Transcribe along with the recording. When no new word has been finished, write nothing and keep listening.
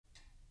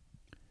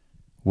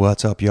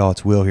What's up, y'all?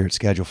 It's Will here at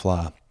Schedule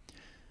Fly.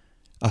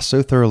 I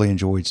so thoroughly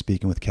enjoyed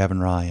speaking with Kevin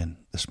Ryan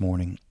this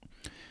morning.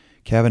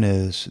 Kevin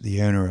is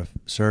the owner of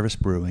Service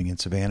Brewing in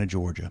Savannah,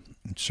 Georgia.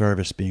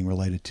 Service being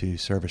related to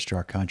service to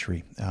our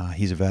country.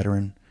 He's a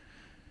veteran.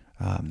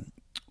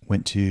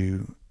 Went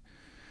to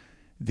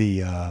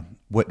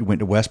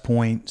West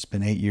Point.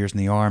 Spent 8 years in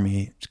the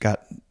Army. He's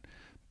got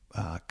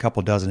a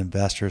couple dozen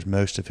investors,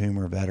 most of whom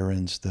are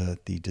veterans.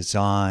 The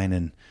design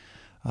and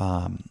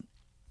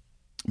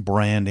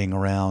branding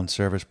around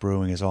Service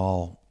Brewing is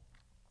all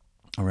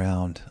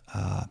around,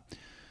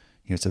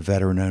 it's a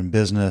veteran-owned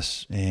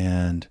business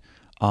and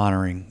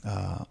honoring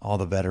all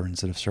the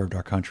veterans that have served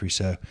our country.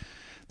 So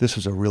this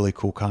was a really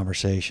cool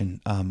conversation.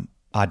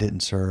 I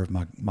didn't serve.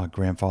 My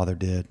grandfather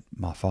did.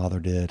 My father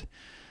did.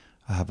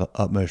 I have the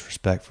utmost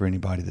respect for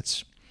anybody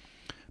that's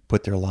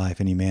put their life,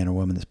 any man or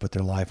woman that's put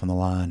their life on the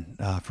line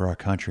for our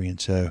country.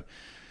 And so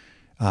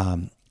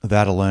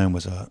that alone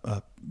was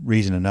a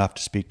reason enough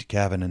to speak to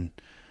Kevin. And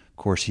of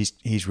course,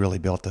 he's really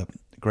built a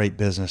great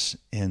business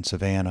in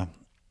Savannah.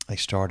 They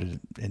started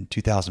in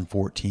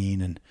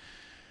 2014, and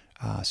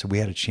so we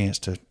had a chance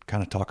to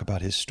kind of talk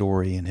about his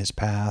story and his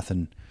path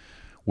and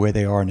where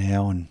they are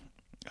now, and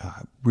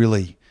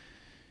really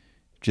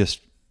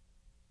just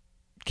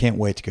can't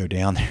wait to go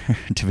down there.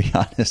 To be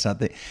honest, I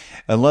think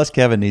unless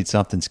Kevin needs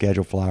something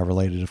Schedule Fly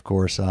related, of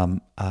course, I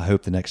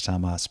hope the next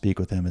time I speak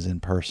with him is in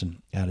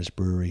person at his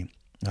brewery,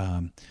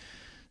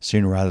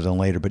 sooner rather than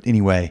later. But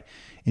anyway,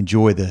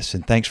 enjoy this,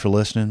 and thanks for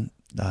listening.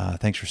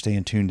 Thanks for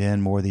staying tuned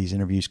in. More of these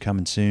interviews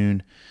coming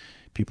soon.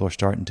 People are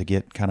starting to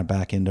get kind of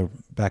back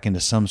into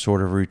some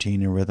sort of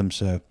routine and rhythm.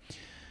 So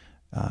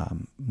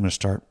I'm going to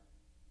start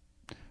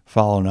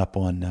following up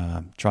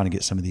on trying to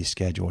get some of these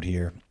scheduled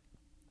here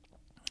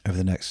over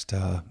the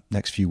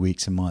next few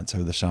weeks and months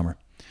over the summer.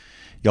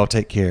 Y'all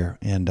take care,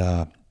 and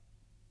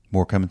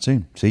more coming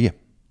soon. See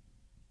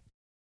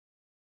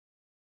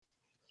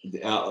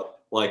ya.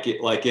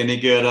 Like any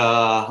good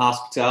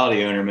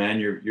hospitality owner, man,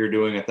 you're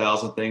doing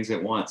 1,000 things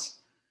at once.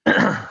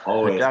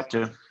 Always. I got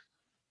to.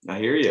 I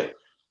hear you.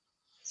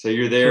 So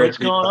you're there. So what's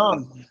going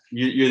on?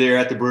 You're there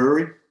at the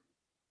brewery?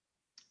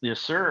 Yes,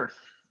 sir.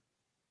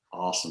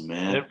 Awesome,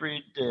 man.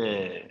 Every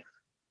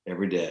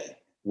day.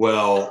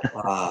 Well,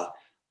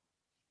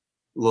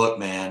 look,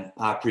 man,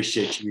 I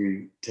appreciate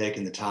you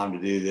taking the time to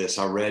do this.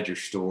 I read your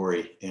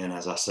story, and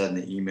as I said in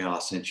the email I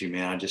sent you,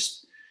 man, I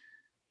just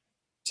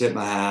tip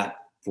my hat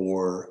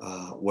for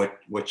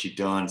what you've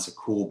done. It's a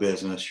cool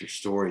business. Your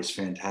story is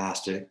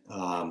fantastic.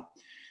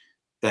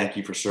 Thank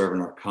you for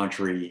serving our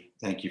country.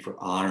 Thank you for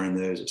honoring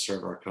those that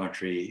serve our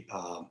country.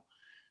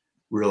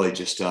 Really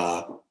just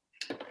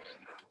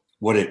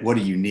what a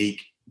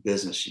unique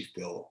business you've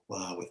built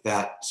with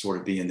that sort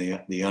of being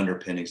the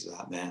underpinnings of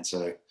that, man.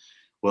 So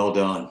well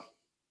done.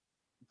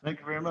 Thank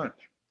you very much.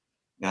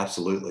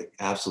 Absolutely.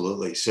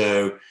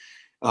 So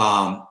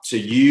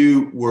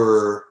you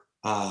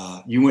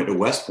went to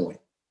West Point.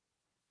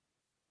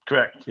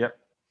 Correct. Yep.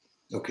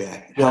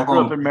 Okay. Yeah, I grew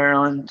up in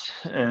Maryland,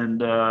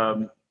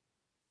 and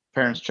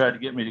parents tried to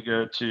get me to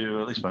go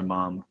to, at least my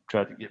mom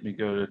tried to get me to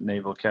go to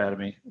Naval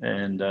Academy.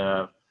 And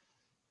I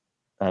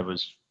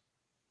was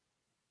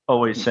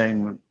always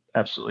saying,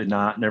 absolutely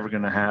not, never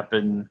going to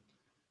happen,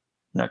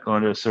 not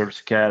going to a service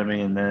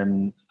academy. And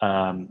then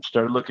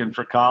started looking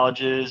for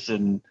colleges,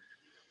 and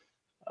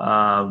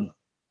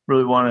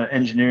really wanted an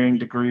engineering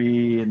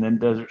degree. And then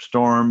Desert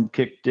Storm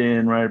kicked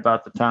in right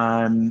about the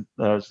time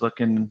that I was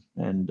looking,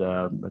 and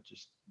that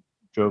just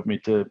drove me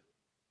to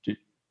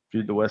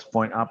do the West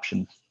Point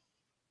option.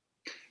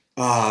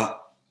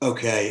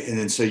 Okay. And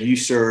then, so you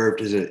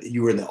served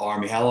you were in the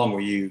Army. How long were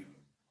you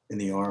in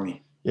the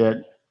Army? Yeah,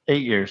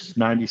 8 years,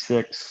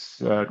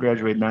 96,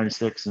 graduated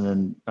 96,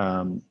 and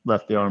then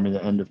left the Army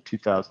the end of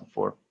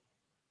 2004.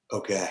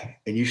 Okay.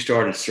 And you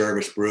started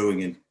Service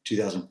Brewing in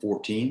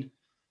 2014?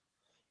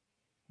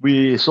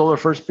 We sold our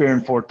first beer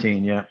in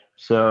 14. Yeah.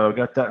 So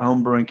got that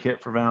home brewing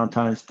kit for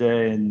Valentine's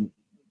Day in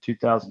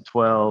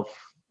 2012.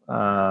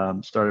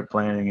 Started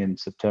planning in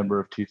September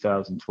of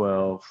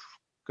 2012.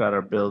 Got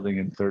our building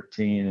in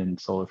 13 and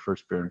sold our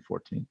first beer in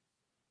 14.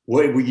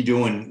 What were you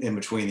doing in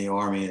between the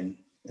Army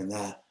and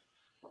that?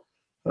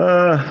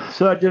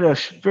 So I did a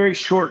very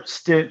short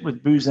stint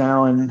with Booz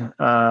Allen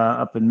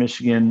up in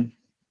Michigan,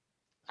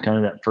 kind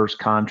of that first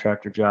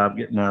contractor job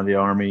getting out of the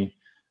Army.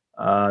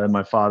 Then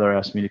my father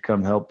asked me to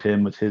come help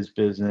him with his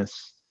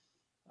business.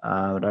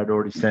 But I'd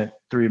already sent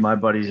 3 of my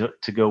buddies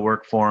to go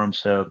work for him,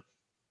 so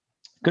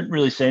couldn't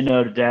really say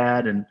no to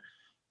Dad. And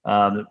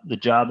the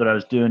job that I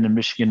was doing in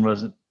Michigan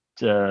wasn't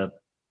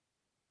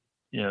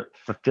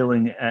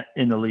fulfilling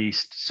in the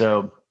least.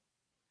 So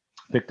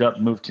picked up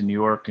and moved to New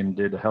York and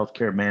did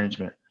healthcare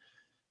management.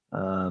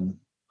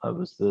 I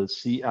was the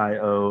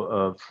CIO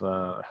of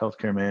a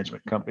healthcare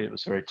management company. It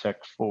was very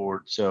tech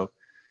forward. So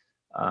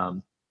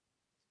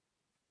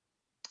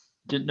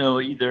didn't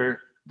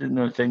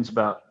know things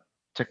about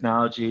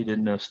technology,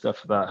 didn't know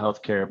stuff about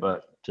healthcare,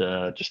 but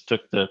just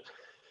took the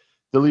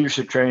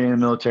leadership training, the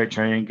military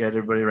training, get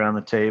everybody around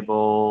the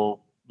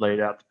table, laid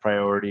out the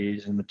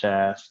priorities and the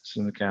tasks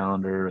and the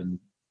calendar, and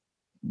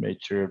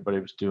made sure everybody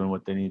was doing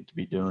what they needed to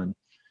be doing.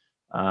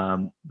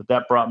 But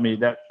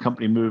that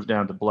company moved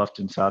down to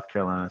Bluffton, South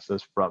Carolina. So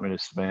this brought me to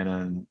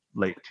Savannah in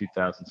late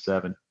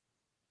 2007.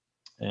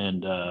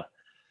 And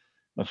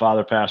my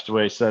father passed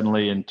away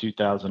suddenly in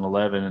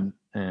 2011.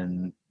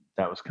 And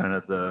that was kind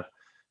of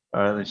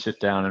let's sit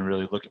down and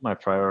really look at my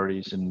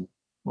priorities and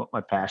what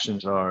my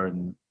passions are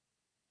and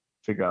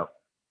figure out,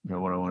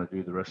 what I want to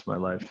do the rest of my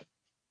life.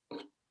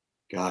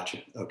 Gotcha.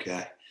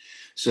 Okay.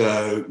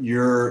 So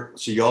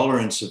y'all are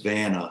in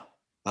Savannah.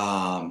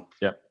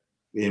 Yep.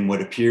 In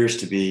what appears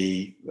to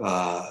be,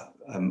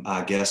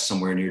 I guess,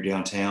 somewhere near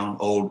downtown,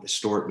 old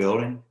historic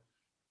building.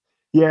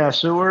 Yeah.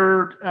 So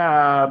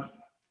we're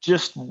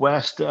just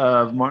west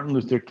of Martin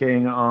Luther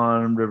King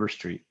on River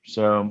Street.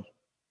 So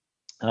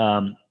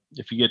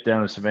if you get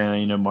down to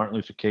Savannah, Martin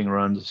Luther King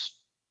runs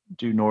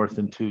due north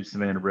into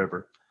Savannah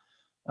River.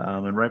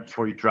 And right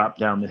before you drop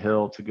down the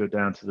hill to go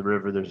down to the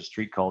river, there's a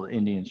street called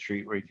Indian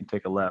Street where you can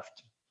take a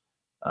left.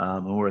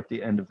 And we're at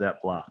the end of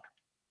that block.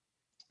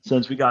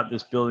 Since we got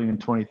this building in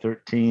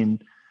 2013,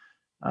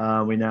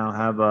 we now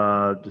have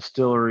a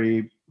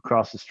distillery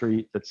across the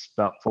street that's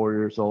about 4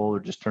 years old or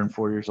just turned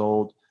 4 years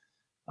old.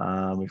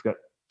 We've got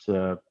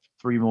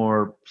 3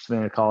 more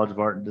Savannah College of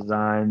Art and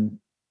Design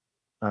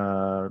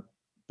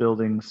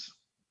buildings,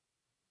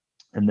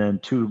 and then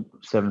 2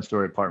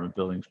 7-story apartment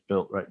buildings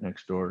built right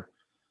next door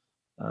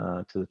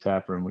to the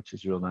tap room, which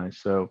is real nice.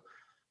 So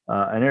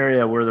an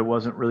area where there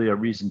wasn't really a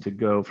reason to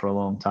go for a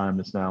long time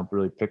is now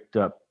really picked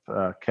up.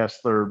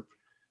 Kessler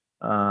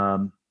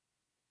redid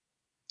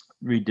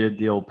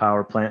the old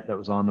power plant that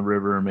was on the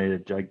river and made a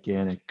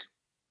gigantic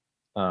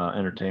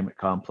entertainment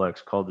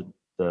complex called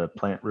the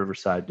Plant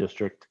Riverside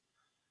District.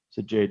 It's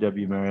a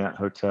JW Marriott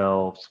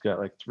hotel. It's got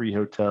like 3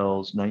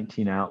 hotels,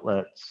 19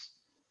 outlets.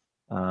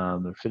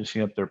 They're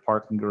finishing up their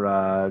parking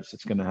garage.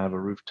 It's going to have a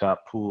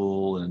rooftop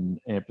pool and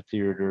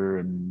amphitheater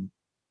and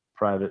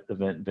private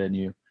event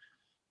venue.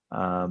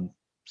 So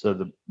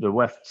the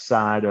west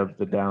side of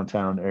the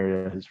downtown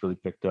area has really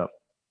picked up.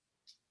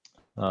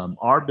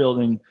 Our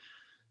building,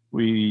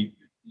 we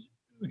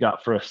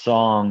got for a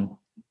song.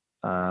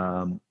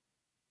 A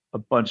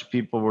bunch of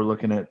people were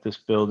looking at this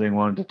building,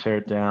 wanted to tear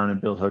it down and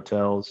build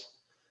hotels.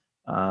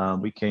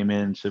 We came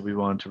in and said we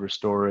wanted to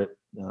restore it.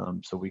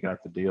 So we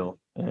got the deal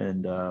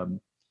and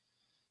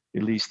we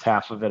leased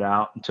half of it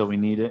out until we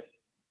need it.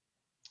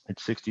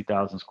 It's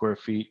 60,000 square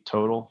feet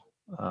total.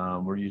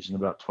 We're using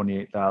about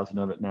 28,000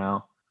 of it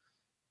now.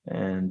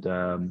 And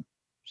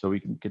so we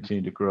can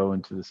continue to grow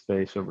into the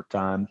space over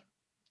time,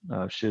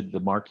 should the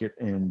market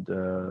and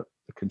the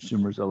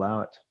consumers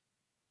allow it.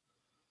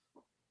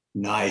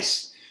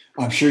 Nice.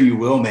 I'm sure you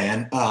will,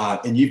 man.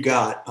 And you've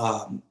got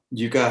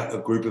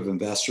a group of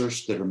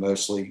investors that are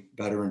mostly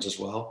veterans as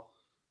well.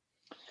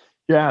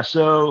 Yeah.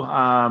 So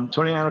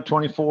 20 out of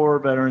 24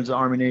 veterans,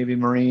 Army, Navy,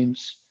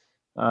 Marines.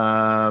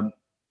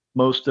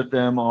 Most of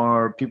them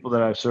are people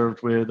that I've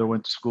served with or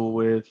went to school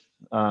with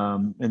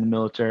in the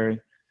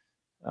military.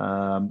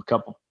 A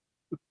couple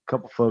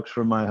folks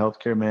from my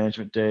healthcare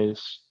management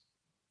days.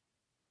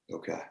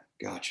 Okay,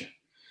 gotcha.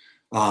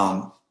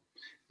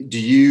 Do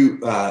you?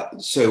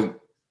 So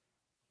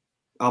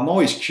I'm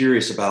always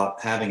curious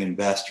about having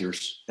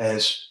investors.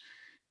 As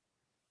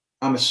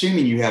I'm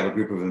assuming you have a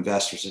group of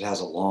investors that has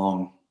a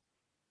long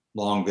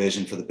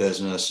vision for the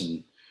business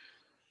and.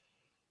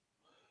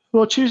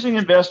 Well, choosing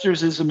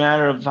investors is a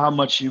matter of how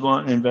much you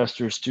want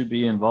investors to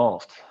be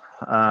involved.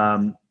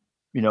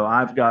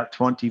 I've got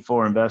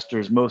 24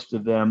 investors. Most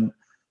of them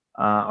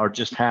are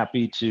just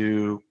happy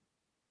to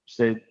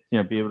say,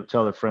 be able to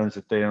tell their friends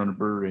that they own a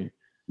brewery.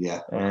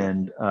 Yeah.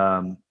 And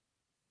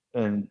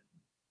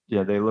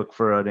they look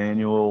for an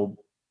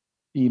annual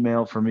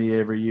email from me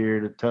every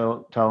year to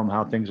tell them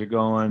how things are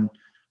going,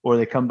 or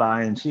they come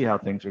by and see how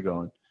things are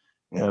going.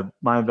 Yeah.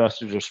 My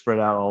investors are spread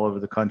out all over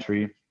the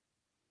country.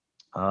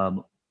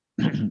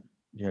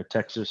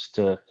 Texas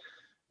to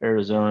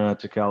Arizona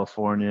to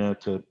California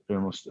to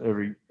almost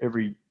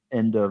every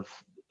end of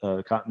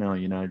the continental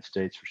United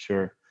States for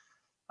sure.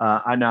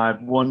 I now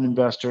have one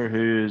investor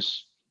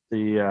who's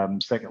the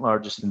second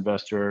largest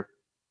investor,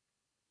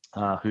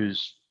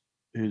 who's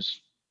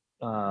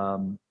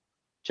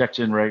checks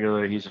in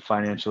regularly. He's a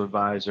financial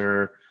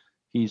advisor.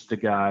 He's the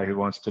guy who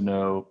wants to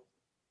know,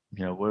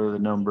 what are the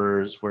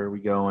numbers, where are we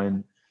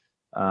going?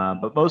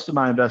 But most of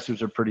my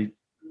investors are pretty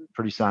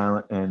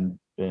silent and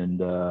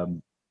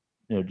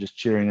just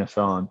cheering us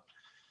on.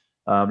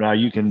 Now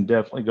you can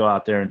definitely go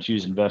out there and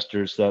choose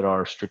investors that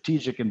are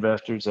strategic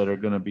investors that are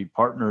going to be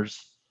partners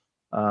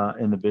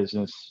in the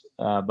business.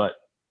 But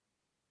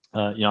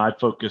I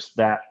focus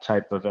that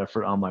type of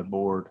effort on my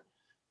board,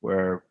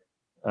 where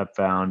I've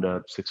found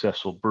a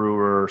successful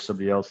brewer,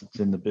 somebody else that's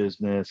in the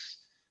business,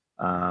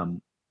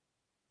 and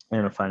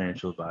a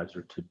financial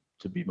advisor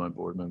to be my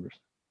board members.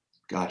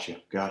 Gotcha.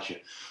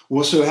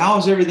 Well, so how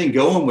is everything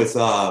going with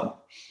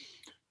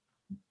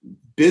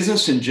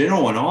business in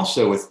general, and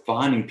also with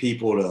finding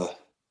people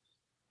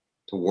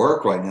to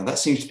work right now? That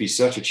seems to be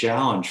such a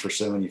challenge for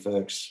so many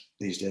folks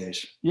these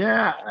days.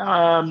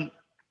 Yeah.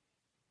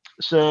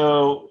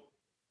 So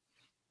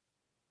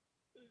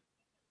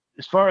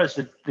as far as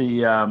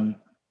the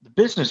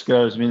business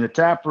goes, I mean, the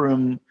tap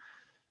room,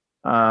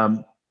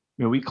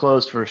 we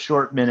closed for a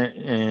short minute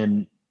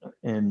in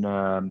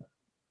the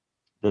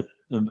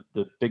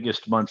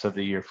biggest months of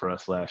the year for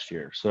us last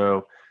year.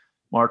 So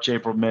March,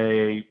 April,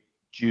 May,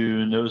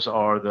 June, those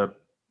are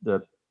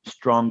the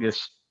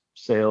strongest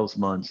sales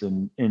months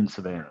in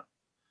Savannah.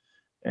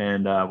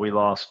 And we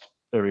lost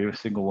every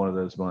single one of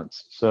those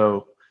months.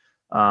 So,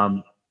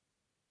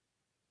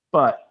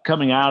 but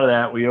coming out of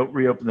that, we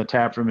reopened the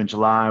tap room in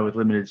July with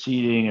limited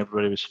seating.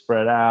 Everybody was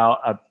spread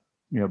out. I,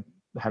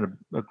 had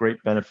a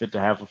great benefit to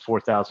have a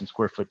 4,000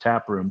 square foot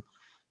tap room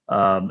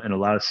and a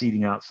lot of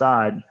seating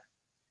outside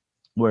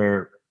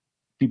where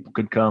people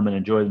could come and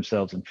enjoy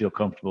themselves and feel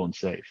comfortable and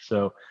safe.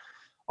 So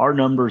our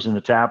numbers in the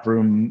tap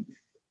room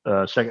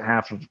second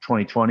half of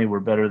 2020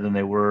 were better than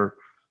they were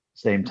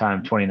same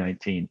time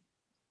 2019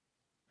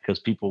 because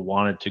people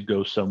wanted to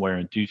go somewhere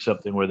and do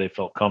something where they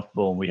felt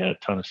comfortable, and we had a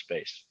ton of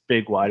space,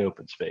 big wide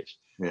open space.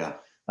 Yeah.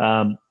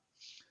 And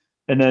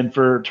then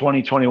for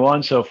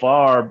 2021 so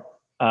far,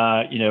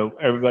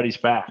 everybody's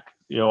back.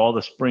 All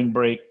the spring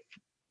break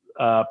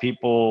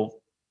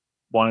people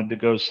wanted to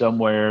go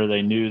somewhere.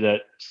 They knew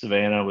that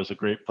Savannah was a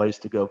great place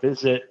to go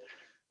visit.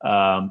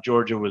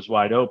 Georgia was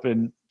wide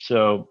open.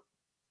 So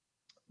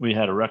we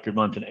had a record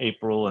month in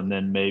April, and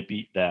then May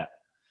beat that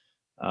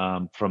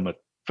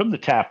from the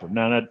tap room.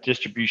 Now that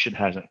distribution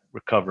hasn't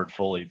recovered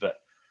fully, but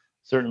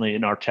certainly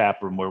in our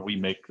tap room where we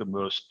make the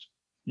most,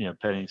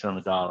 pennies on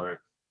the dollar,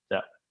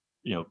 that,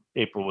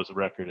 April was a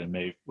record and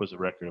May was a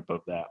record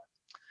above that.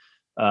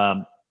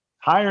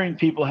 Hiring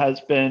people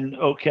has been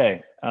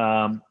okay.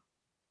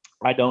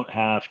 I don't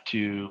have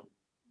to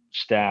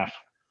staff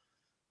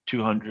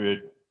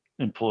 200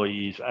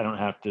 employees. I don't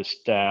have to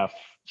staff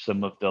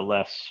some of the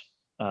less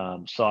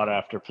sought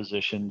after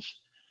positions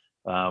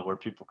where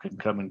people can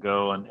come and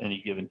go on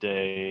any given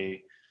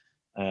day.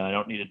 I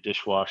don't need a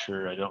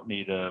dishwasher. I don't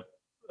need a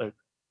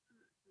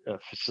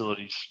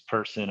facilities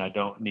person. I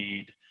don't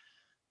need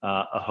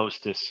a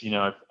hostess.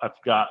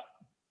 I've got,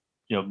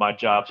 my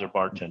jobs are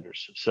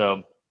bartenders.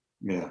 So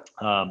yeah,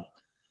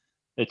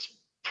 it's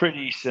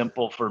pretty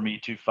simple for me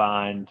to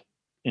find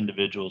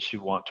individuals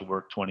who want to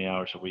work 20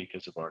 hours a week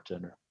as a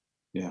bartender.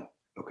 Yeah.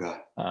 Okay.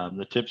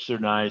 The tips are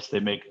nice. They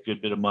make a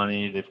good bit of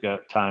money. They've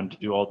got time to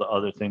do all the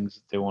other things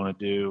that they want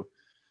to do.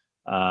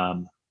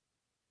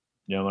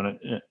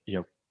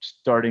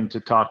 Starting to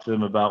talk to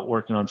them about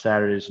working on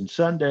Saturdays and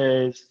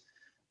Sundays.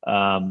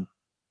 They're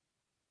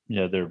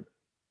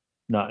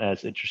not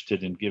as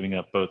interested in giving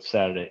up both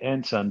Saturday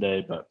and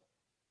Sunday, but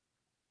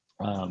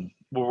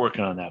we're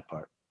working on that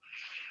part.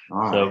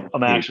 All so right.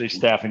 I'm actually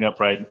staffing up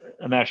right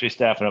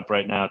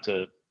now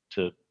to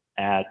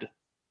add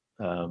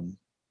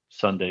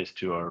Sundays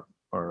to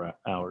our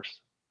hours.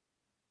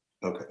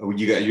 Okay.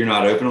 You're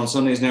not open on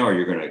Sundays now, or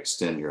you're going to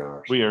extend your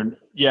hours? We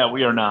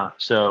are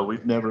not. So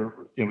we've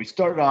never, we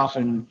started off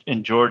in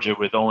Georgia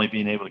with only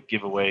being able to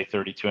give away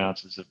 32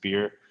 ounces of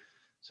beer.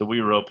 So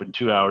we were open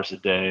 2 hours a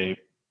day,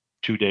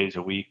 2 days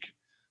a week.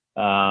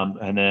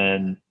 And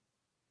then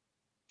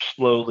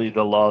slowly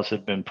the laws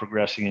have been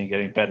progressing and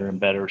getting better and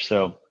better.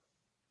 So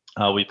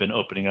we've been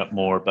opening up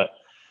more, but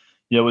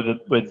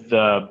with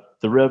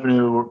the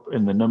revenue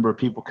and the number of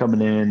people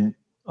coming in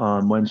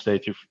on Wednesday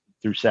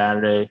through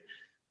Saturday,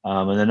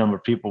 and the number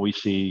of people we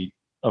see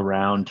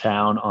around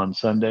town on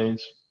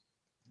Sundays,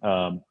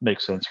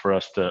 makes sense for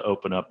us to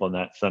open up on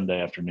that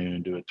Sunday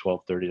afternoon, do a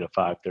 12:30 to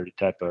 5:30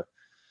 type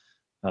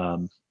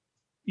of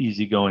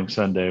easygoing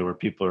Sunday where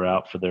people are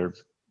out for their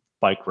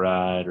bike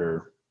ride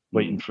or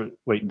waiting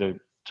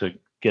to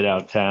get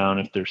out of town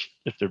if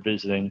they're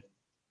visiting.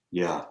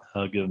 Yeah,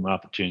 I'll give them an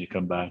opportunity to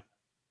come by.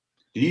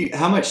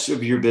 How much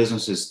of your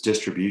business is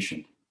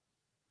distribution?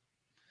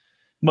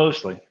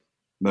 Mostly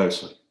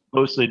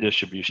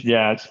distribution.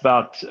 Yeah, it's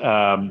about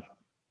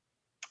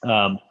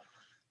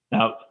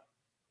now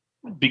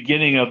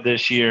beginning of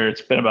this year,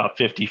 it's been about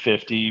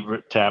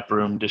 50-50 tap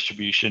room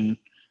distribution,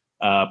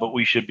 but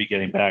we should be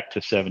getting back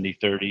to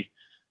 70-30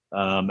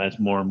 as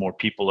more and more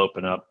people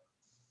open up.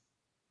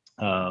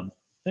 But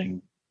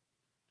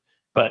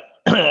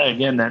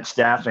again, that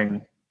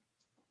staffing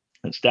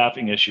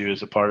issue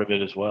is a part of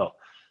it as well.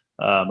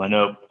 I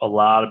know a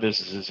lot of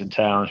businesses in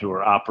town who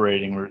are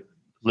operating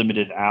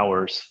limited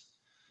hours.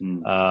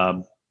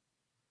 And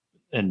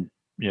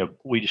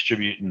we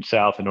distribute in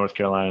South and North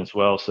Carolina as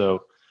well.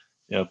 So,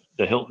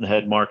 the Hilton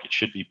Head market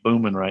should be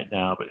booming right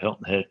now, but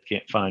Hilton Head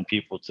can't find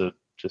people to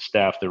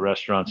staff their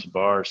restaurants and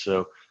bars.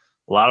 So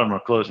a lot of them are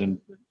closing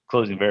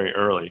very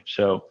early.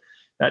 So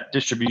those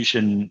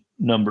distribution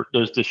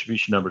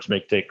numbers may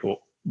take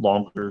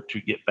longer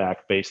to get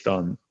back based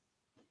on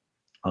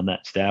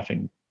that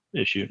staffing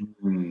issue.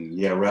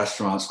 Yeah,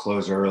 restaurants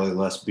close early,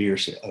 less beer.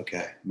 So,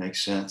 okay,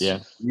 makes sense. Yeah.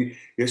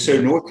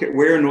 So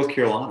where in North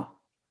Carolina?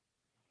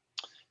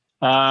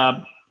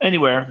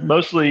 Anywhere,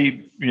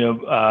 mostly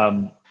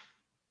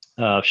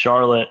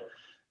Charlotte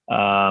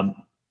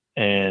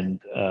and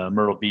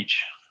Myrtle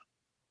Beach,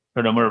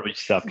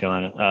 South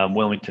Carolina,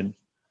 Wilmington.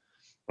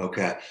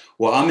 Okay.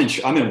 Well, I'm in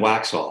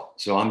Waxhaw,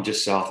 so I'm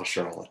just south of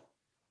Charlotte.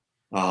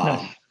 Um,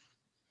 Nice.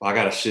 I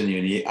got to send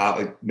you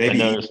I maybe.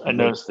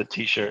 noticed the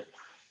T-shirt.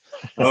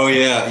 Oh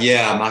yeah,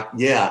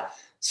 yeah.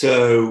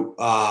 So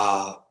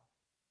I'd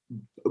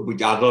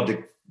love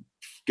to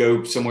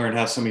go somewhere and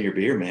have some of your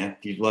beer, man.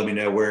 If you'd let me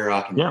know where Yeah.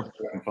 I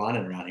can find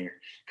it around here.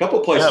 A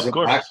couple of Yeah, places of in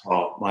course.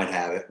 Waxhaw might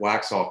have it.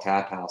 Waxhaw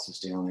Tap House is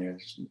down there,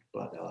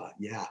 but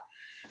yeah.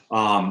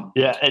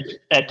 Yeah,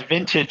 at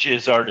Vintage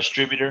is our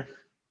distributor,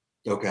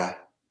 Okay.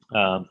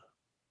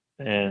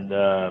 and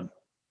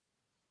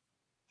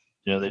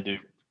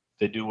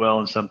they do well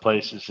in some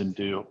places and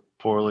do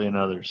poorly in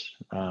others.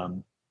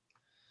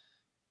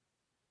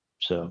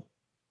 So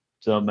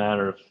it's a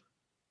matter of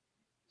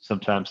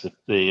sometimes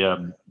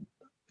the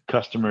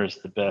customer is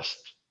the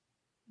best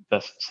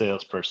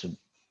salesperson.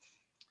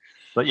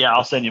 But yeah,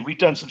 I'll send you. We've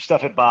done some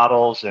stuff at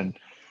Bottles and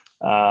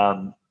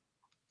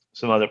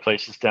some other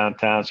places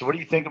downtown. So what do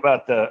you think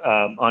about the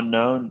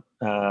Unknown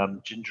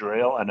ginger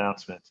ale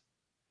announcement?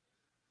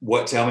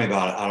 Tell me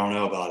about it. I don't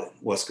know about it.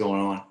 What's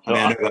going on? So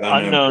I know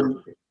about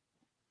Unknown.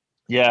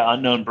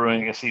 Unknown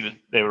Brewing. I see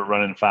they were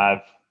running 5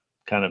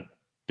 kind of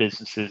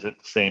businesses at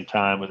the same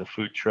time with a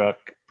food truck,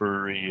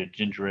 brewery, a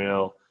ginger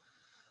ale,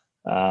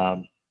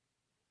 and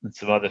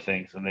some other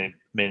things. And they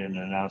made an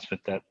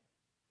announcement that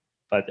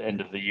by the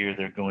end of the year,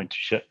 they're going to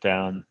shut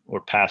down or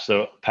pass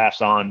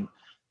on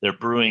their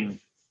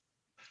brewing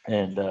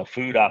and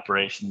food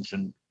operations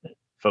and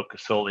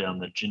focus solely on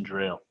the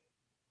ginger ale.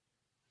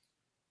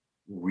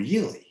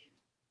 Really?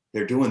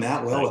 They're doing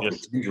that well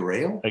with the ginger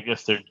ale? I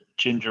guess their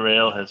ginger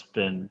ale has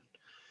been,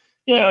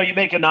 you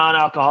make a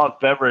non-alcoholic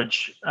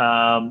beverage,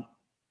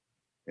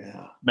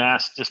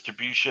 mass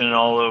distribution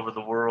all over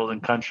the world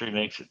and country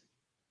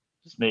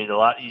it's made it a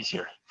lot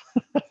easier.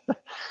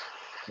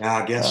 Yeah,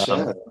 I guess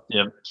so.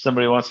 Yeah,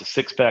 somebody wants a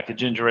 6-pack of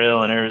ginger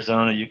ale in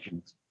Arizona, you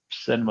can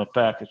send them a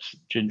package of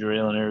ginger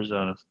ale in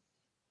Arizona.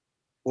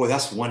 Boy,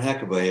 that's one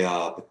heck of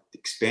a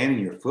expanding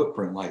your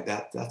footprint like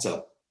that.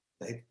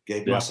 They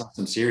must have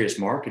some serious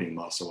marketing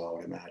muscle, I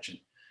would imagine.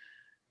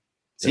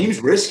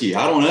 Seems risky.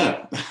 I don't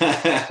know.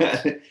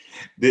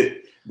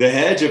 the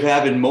hedge of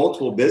having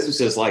multiple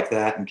businesses like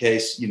that, in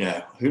case,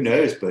 who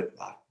knows? But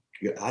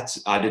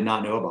I did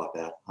not know about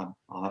that.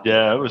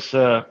 It was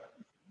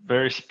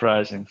very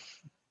surprising.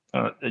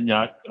 And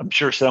I'm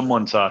sure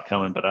someone saw it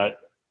coming, but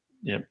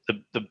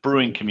the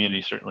brewing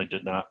community certainly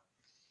did not.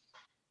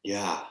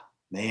 Yeah,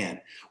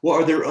 man. Well,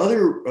 are there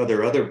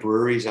other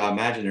breweries? I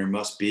imagine there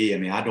must be. I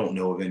mean, I don't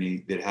know of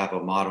any that have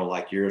a model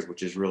like yours,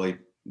 which is really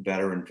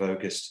veteran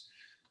focused.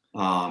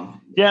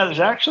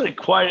 There's actually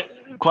quite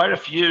a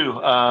few.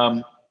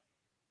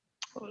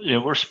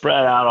 We're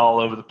spread out all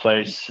over the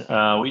place.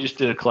 We just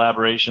did a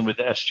collaboration with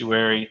the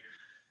Estuary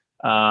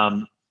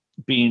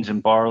Beans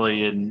and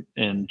Barley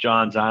in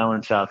Johns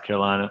Island, South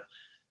Carolina.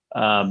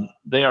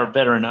 They are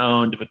veteran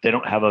owned, but they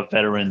don't have a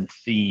veteran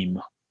theme.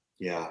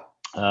 Yeah.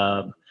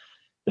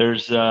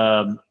 There's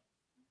Hells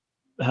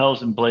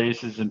and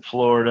Blazes in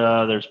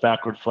Florida. There's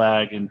Backward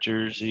Flag in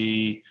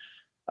Jersey.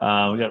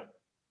 We got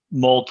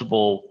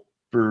multiple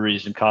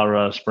breweries in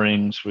Colorado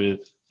Springs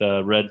with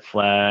Red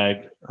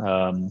Flag.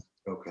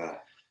 Okay.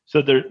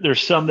 So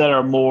there's some that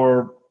are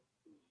more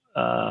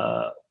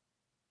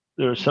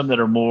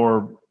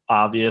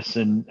obvious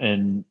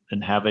and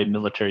have a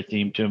military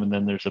theme to them, and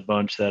then there's a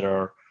bunch that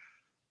are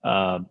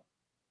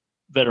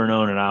veteran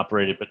owned and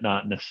operated, but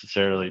not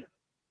necessarily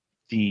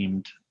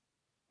themed.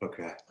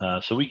 Okay.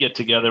 So we get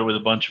together with a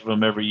bunch of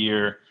them every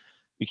year.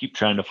 We keep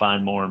trying to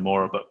find more and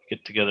more, but we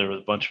get together with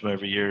a bunch of them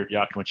every year.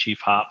 Yakima Chief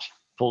Hops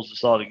pulls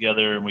us all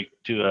together, and we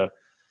do a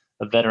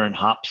veteran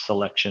hop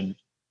selection.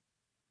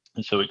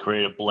 And so we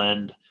create a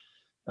blend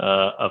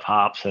of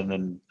hops, and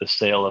then the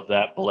sale of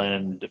that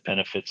blend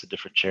benefits a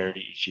different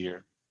charity each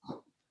year.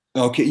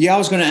 Okay. Yeah, I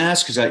was going to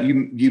ask, because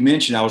you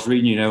mentioned, I was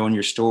reading, on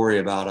your story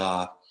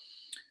about,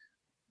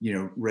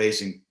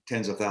 raising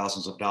tens of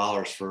thousands of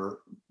dollars for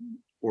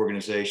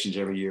organizations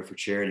every year for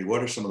charity.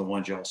 What are some of the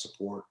ones y'all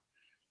support?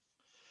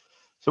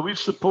 So we've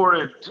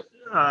supported,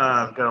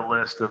 I've got a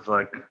list of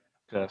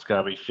it's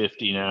got to be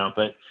 50 now,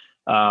 but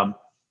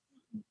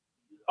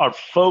our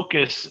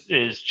focus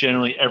is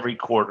generally every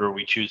quarter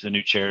we choose a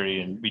new charity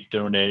and we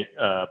donate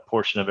a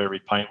portion of every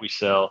pint we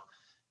sell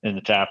in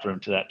the tap room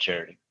to that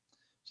charity.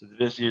 So the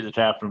busier the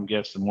tap room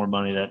gets, the more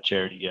money that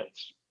charity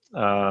gets.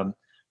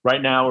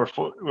 Right now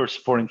we're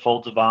supporting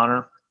Folds of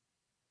Honor,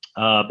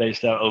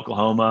 based out of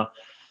Oklahoma.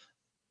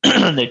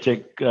 They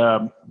take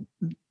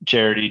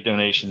charity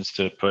donations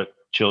to put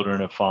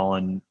children of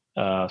fallen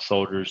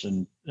soldiers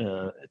and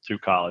through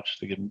college,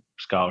 to give them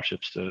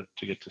scholarships to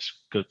get to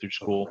go through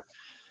school.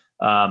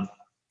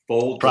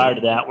 Prior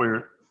to that,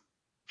 we're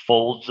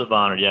Folds of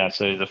Honor. Yeah,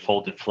 so the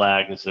folded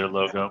flag is their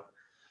logo.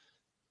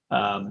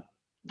 And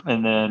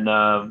then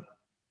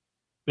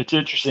it's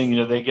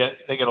interesting, they get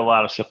a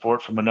lot of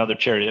support from another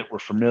charity that we're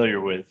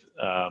familiar with,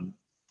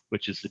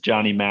 which is the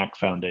Johnny Mack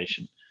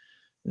Foundation.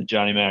 The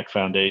Johnny Mack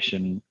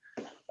Foundation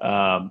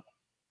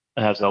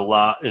has a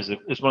lot, is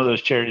one of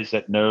those charities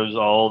that knows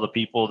all the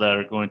people that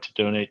are going to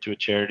donate to a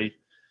charity.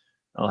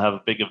 They'll have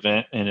a big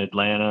event in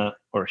Atlanta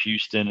or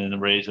Houston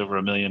and raise over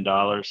 $1 million.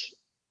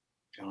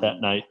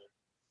 that night.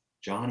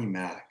 Johnny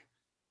Mack.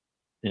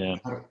 Yeah.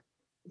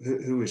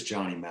 Who is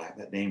Johnny Mack?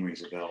 That name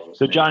rings a bell.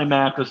 So Johnny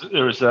Mack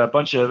there was a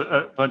bunch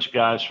of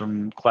guys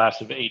from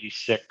class of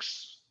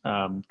 '86,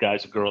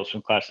 guys and girls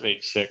from class of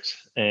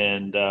 '86,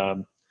 and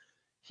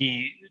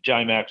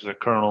Johnny Mack was a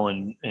colonel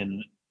in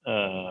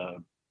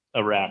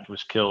Iraq,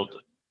 was killed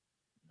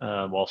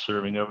while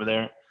serving over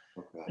there.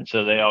 Okay. And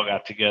so they all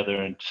got together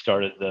and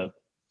started the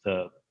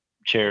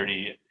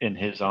charity in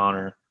his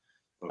honor,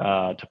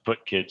 to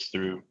put kids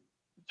through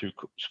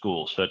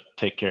school, so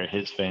take care of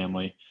his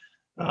family,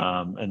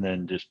 and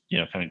then just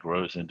kind of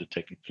grows into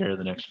taking care of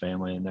the next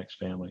family and next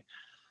family.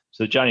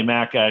 So Johnny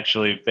Mack,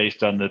 actually,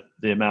 based on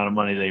the amount of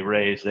money they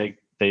raised,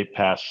 they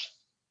pass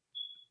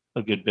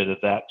a good bit of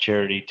that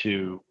charity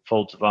to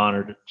Folds of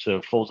Honor.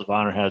 So Folds of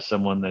Honor has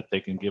someone that they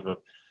can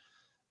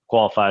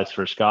qualifies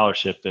for a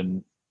scholarship,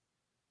 and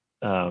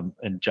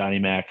Johnny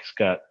Mack's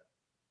got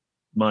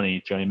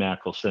money. Johnny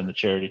Mack will send the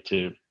charity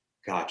to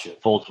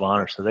Folds of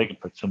Honor so they can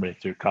put somebody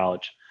through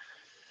college.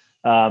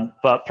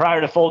 But prior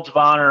to Folds of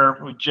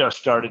Honor, we just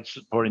started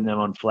supporting them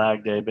on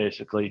Flag Day,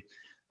 basically.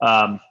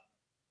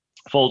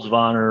 Folds of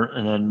Honor,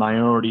 and then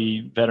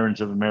Minority Veterans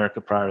of America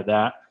prior to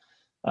that.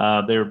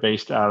 They were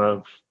based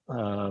out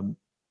of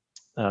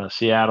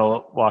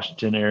Seattle,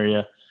 Washington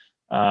area,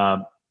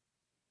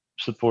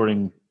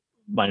 supporting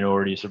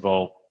minorities of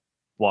all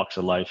walks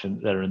of life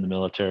that are in the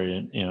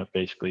military, and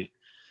basically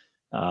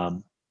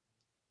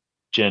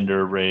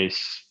gender,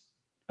 race,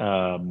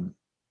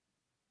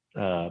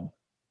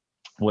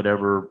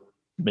 whatever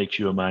makes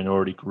you a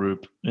minority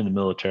group in the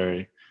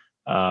military,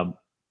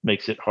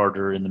 makes it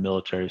harder in the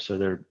military. So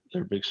they're a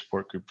big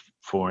support group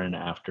for and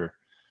after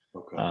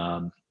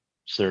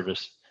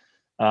service.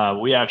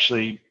 We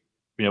actually,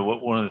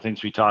 one of the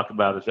things we talk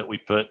about is that we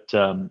put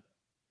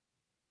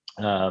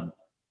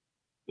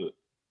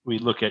we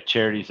look at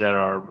charities that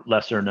are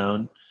lesser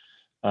known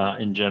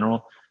in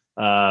general,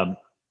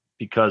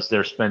 because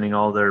they're spending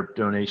all their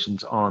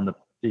donations on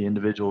the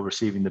individual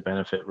receiving the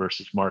benefit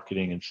versus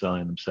marketing and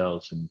selling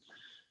themselves, and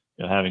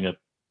having a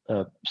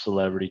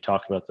celebrity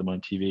talk about them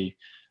on TV.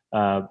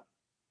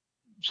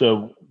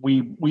 So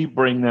we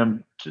bring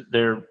them to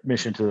their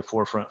mission to the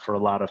forefront for a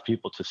lot of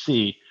people to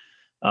see.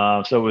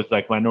 So with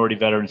like Minority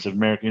Veterans of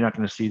America, you're not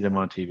going to see them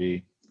on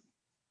TV.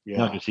 You're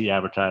not going to see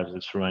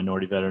advertisements for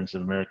Minority Veterans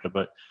of America,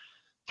 but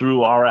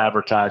through our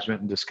advertisement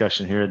and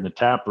discussion here in the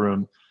tap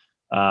room,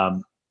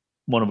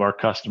 one of our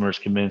customers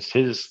convinced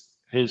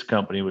his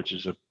company, which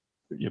is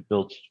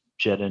builds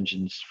jet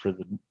engines for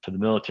the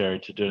military,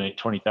 to donate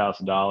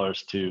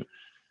 $20,000 to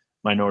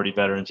Minority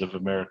Veterans of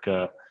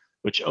America,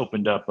 which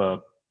opened up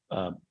a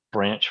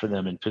branch for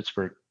them in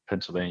Pittsburgh,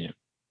 Pennsylvania.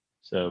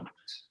 So,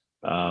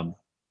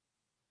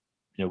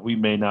 we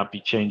may not be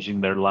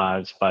changing their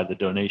lives by the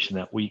donation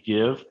that we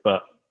give,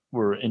 but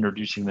we're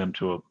introducing them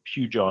to a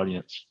huge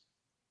audience.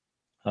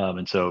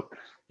 And so,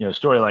 a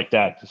story like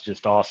that is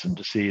just awesome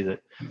to see,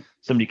 that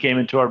somebody came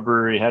into our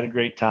brewery, had a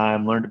great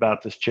time, learned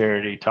about this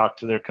charity, talked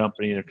to their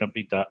company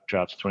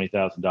drops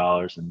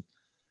 $20,000, and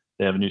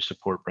they have a new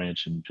support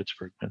branch in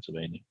Pittsburgh,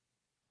 Pennsylvania.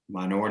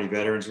 Minority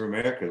Veterans of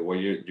America. Well,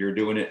 you're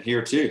doing it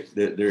here too.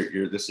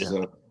 This is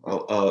a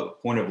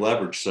point of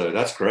leverage. So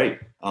that's great.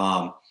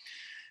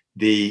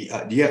 Do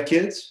you have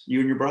kids, you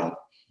and your bride?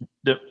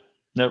 Nope.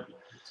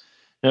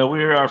 No,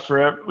 we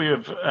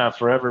have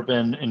forever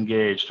been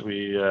engaged.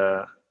 We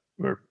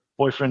were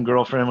boyfriend,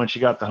 girlfriend when she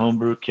got the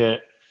homebrew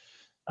kit.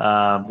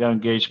 Got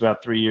engaged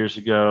about 3 years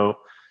ago.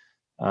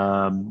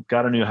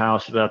 Got a new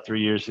house about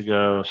 3 years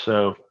ago.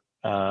 So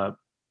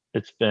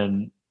it's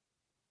been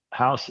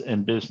house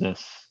and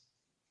business.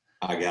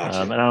 I got you.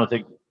 And I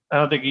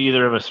don't think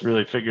either of us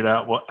really figured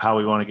out how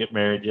we want to get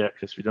married yet,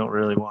 because we don't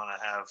really want to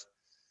have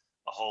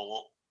a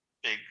whole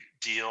big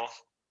deal.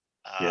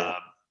 But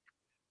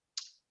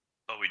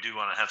we do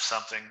want to have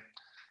something.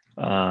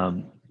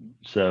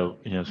 So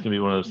it's gonna be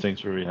one of those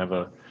things where we have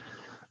a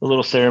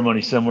little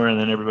ceremony somewhere,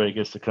 and then everybody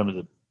gets to come to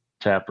the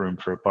tap room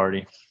for a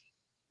party.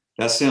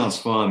 That sounds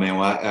fun, man.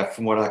 Well,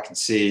 from what I can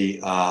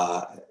see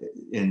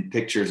in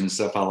pictures and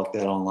stuff I looked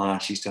at online,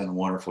 she's done a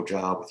wonderful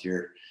job with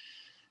your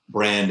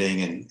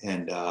branding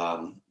and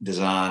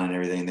design and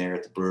everything there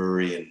at the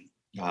brewery.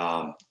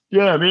 And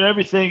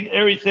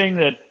everything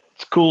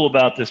that's cool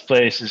about this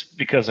place is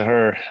because of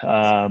her.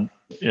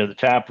 The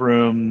tap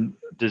room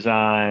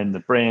design, the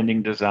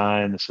branding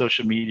design, the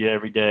social media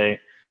every day.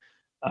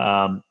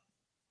 I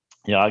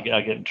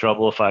get in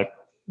trouble if I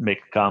make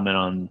a comment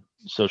on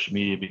social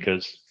media,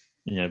 because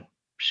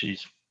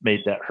she's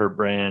made that her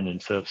brand,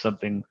 and so if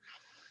something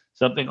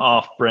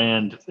off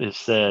brand is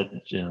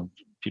said,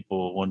 people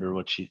will wonder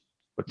what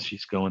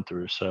she's going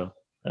through. So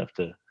I have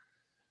to,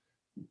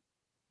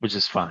 which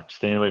is fine.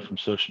 Staying away from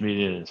social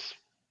media is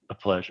a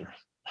pleasure.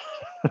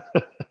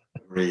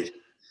 Great.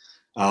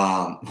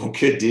 Well,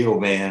 good deal,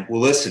 man.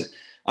 Well, listen,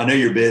 I know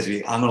you're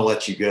busy. I'm going to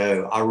let you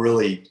go.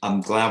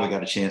 I'm glad we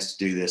got a chance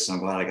to do this. I'm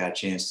glad I got a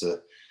chance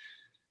to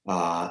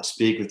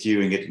speak with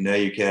you and get to know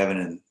you, Kevin,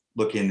 and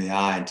look you in the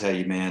eye and tell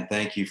you, man,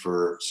 thank you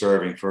for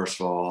serving, first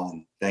of all,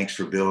 and thanks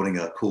for building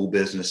a cool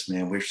business,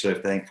 man. We're so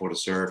thankful to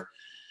serve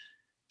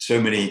so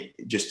many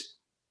just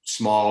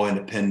small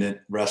independent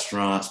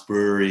restaurants,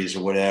 breweries,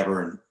 or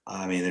whatever. And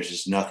I mean, there's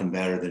just nothing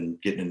better than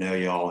getting to know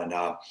y'all. And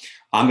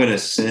I'm going to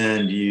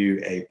send you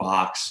a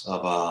box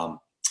of,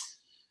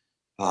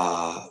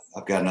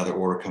 I've got another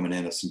order coming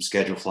in of some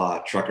Schedule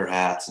Fly trucker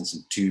hats and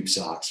some tube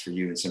socks for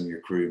you and some of your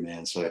crew,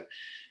 man. So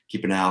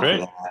keep an eye out for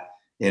that.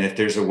 And if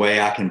there's a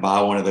way I can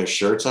buy one of those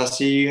shirts I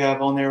see you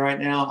have on there right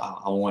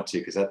now, I want to,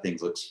 because that thing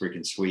looks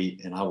freaking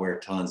sweet. And I wear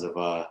tons of,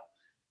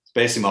 it's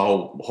basically my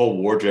whole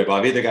wardrobe.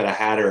 I've either got a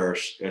hat or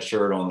a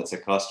shirt on that's a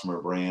customer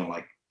brand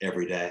like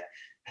every day.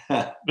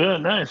 Yeah,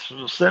 nice.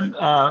 We'll send,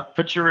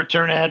 put your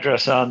return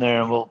address on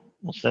there and we'll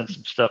send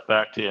some stuff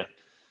back to you.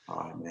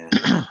 All right, man.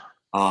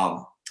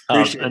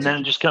 And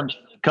then just come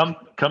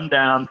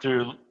down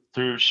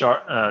through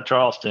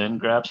Charleston,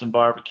 grab some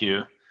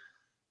barbecue,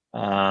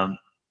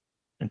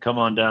 and come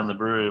on down to the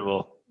brewery.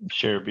 We'll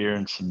share a beer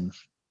and some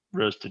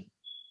roasted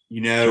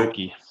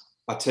turkey.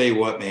 I'll tell you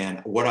what,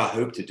 man. What I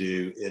hope to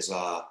do is,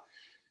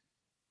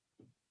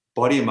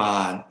 buddy of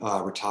mine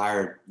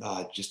retired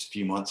just a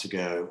few months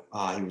ago.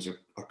 He was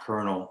a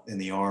colonel in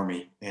the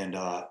Army and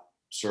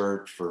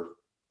served for,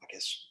 I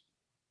guess,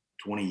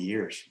 20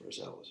 years, or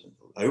so. It was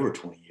over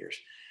 20 years.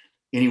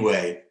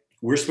 Anyway,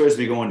 we're supposed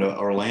to be going to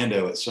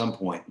Orlando at some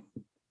point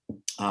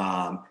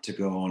to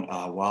go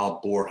on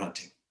wild boar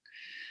hunting.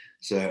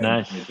 So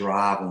nice. We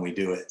drive when we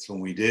do it. So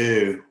when we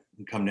do,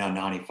 we come down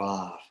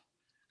 95,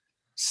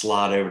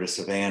 slide over to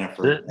Savannah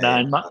for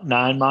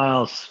 9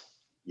 miles.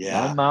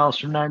 Yeah, 9 miles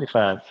from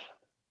 95.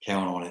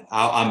 Count on it.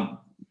 I'm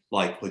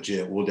like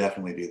legit. We'll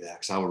definitely do that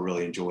because I would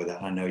really enjoy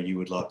that. I know you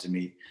would love to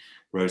meet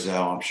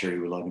Roselle. I'm sure he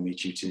would love to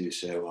meet you too.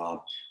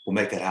 So we'll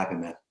make that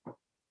happen, man. For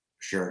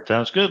sure.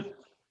 Sounds good.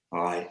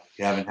 All right.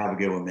 Gavin, have a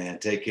good one, man.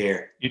 Take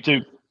care. You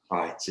too. All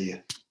right. See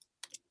you.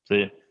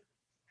 See you.